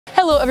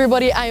Hello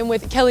everybody, I am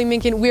with Kelly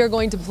Minkin. We are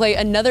going to play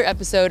another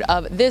episode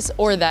of This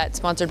or That,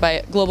 sponsored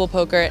by Global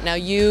Poker. Now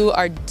you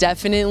are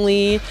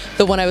definitely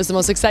the one I was the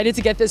most excited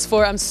to get this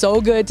for. I'm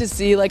so good to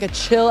see like a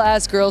chill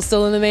ass girl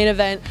still in the main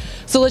event.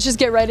 So let's just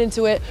get right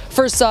into it.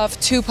 First off,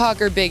 Tupac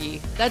or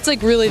Biggie? That's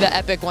like really the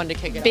epic one to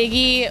kick it off.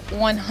 Biggie,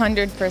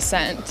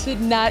 100%.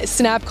 Did not,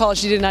 snap call,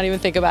 she did not even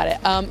think about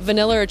it.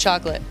 Vanilla or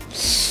chocolate?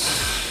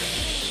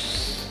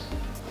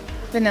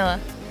 Vanilla.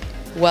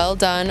 Well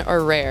done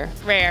or rare?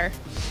 Rare.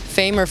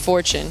 Fame or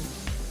fortune?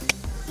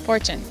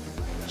 Fortune.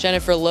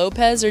 Jennifer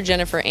Lopez or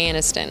Jennifer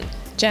Aniston?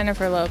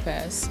 Jennifer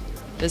Lopez.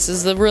 This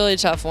is the really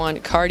tough one.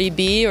 Cardi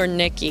B or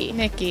Nicki?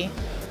 Nicki.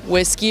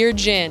 Whiskey or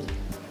gin?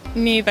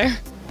 Neither.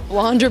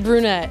 Blonde or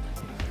brunette?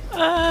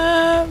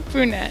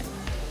 Brunette.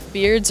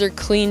 Beards or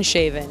clean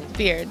shaven?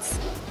 Beards.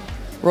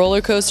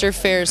 Roller coaster,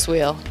 Ferris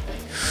wheel?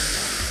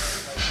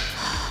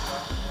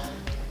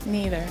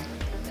 Neither.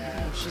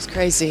 She's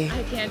crazy.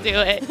 I can't do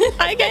it.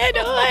 I can't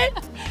do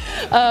it.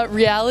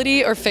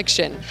 Reality or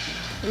fiction?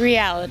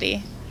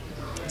 Reality.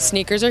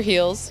 Sneakers or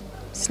heels?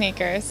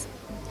 Sneakers.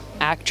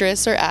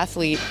 Actress or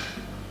athlete?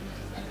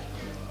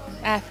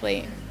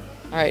 Athlete.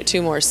 All right,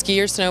 two more.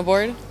 Ski or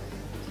snowboard?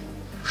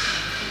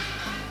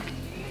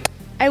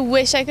 I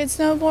wish I could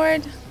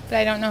snowboard, but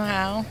I don't know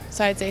how,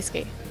 so I'd say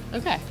ski.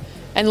 Okay.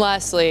 And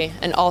lastly,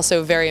 and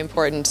also very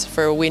important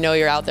for we know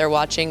you're out there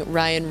watching,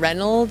 Ryan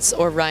Reynolds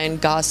or Ryan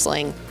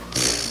Gosling?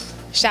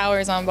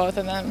 Showers on both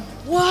of them.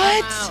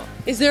 What? Wow.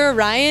 Is there a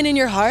Ryan in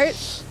your heart?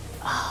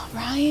 Oh,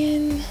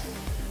 Ryan,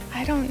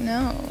 I don't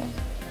know.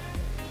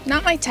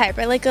 Not my type.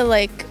 I like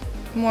a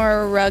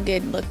more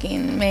rugged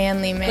looking,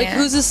 manly man. Like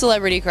who's a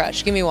celebrity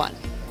crush? Give me one.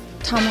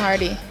 Tom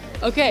Hardy.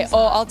 Okay,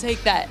 oh, I'll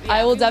take that. Yeah,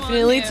 I will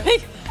definitely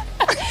take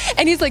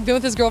And he's like been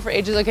with his girl for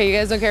ages. Okay, you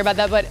guys don't care about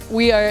that, but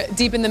we are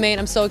deep in the main.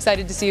 I'm so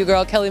excited to see you,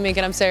 girl. Kelly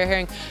Minkin, I'm Sarah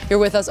Herring. You're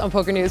with us on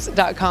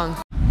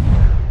PokerNews.com.